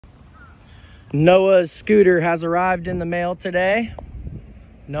Noah's scooter has arrived in the mail today.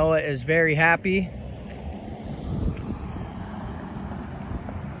 Noah is very happy.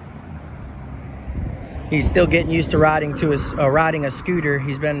 He's still getting used to riding a scooter.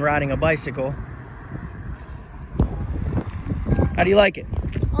 He's been riding a bicycle. How do you like it?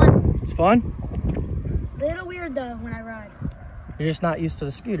 It's fun. It's fun? Little weird though when I ride. You're just not used to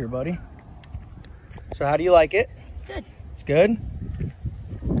the scooter, buddy. So how do you like it? It's good. It's good?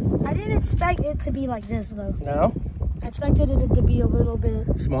 I didn't expect it to be like this though. No? I expected it to be a little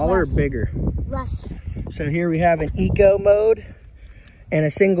bit smaller less, or bigger? Less. So here we have an eco mode and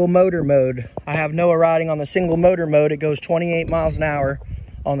a single motor mode. I have Noah riding on the single motor mode. It goes 28 miles an hour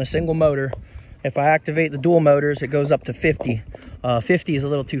on the single motor. If I activate the dual motors, it goes up to 50. 50 is a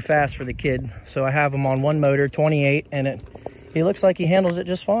little too fast for the kid. So I have him on one motor, 28, and he looks like he handles it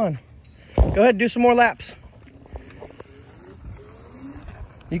just fine. Go ahead and do some more laps.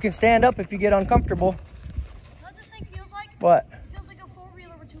 You can stand up if you get uncomfortable. You know what this thing feels like? What? It feels like a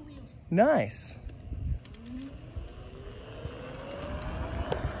four-wheeler with two wheels. Nice.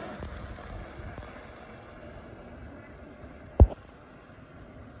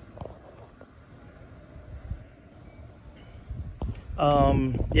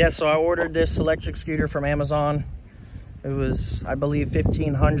 Yeah, so I ordered this electric scooter from Amazon. It was, I believe,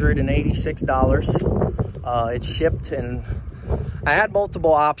 $1,586. It's shipped, and I had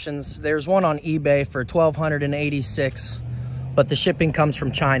multiple options. There's one on eBay for $1,286, but the shipping comes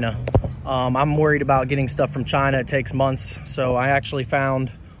from China. I'm worried about getting stuff from China. It takes months. So I actually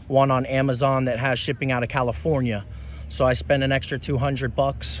found one on Amazon that has shipping out of California. So I spent an extra 200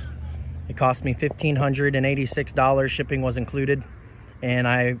 bucks. It cost me $1,586. Shipping was included. And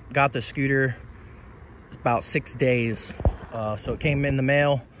I got the scooter about 6 days. So it came in the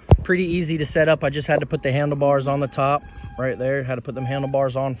mail. Pretty easy to set up. I just had to put the handlebars on the top right there. Had to put them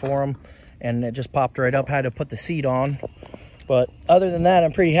handlebars on for them, and it just popped right up. Had to put the seat on. But other than that,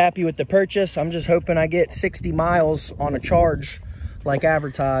 I'm pretty happy with the purchase. I'm just hoping I get 60 miles on a charge like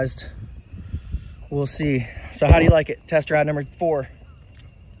advertised. We'll see. So how do you like it? Test ride number 4.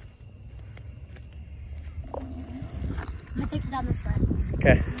 I'm gonna take it down this way.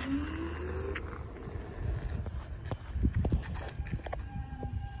 Okay.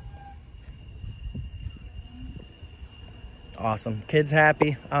 Awesome. Kids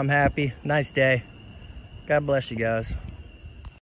happy. I'm happy. Nice day. God bless you guys.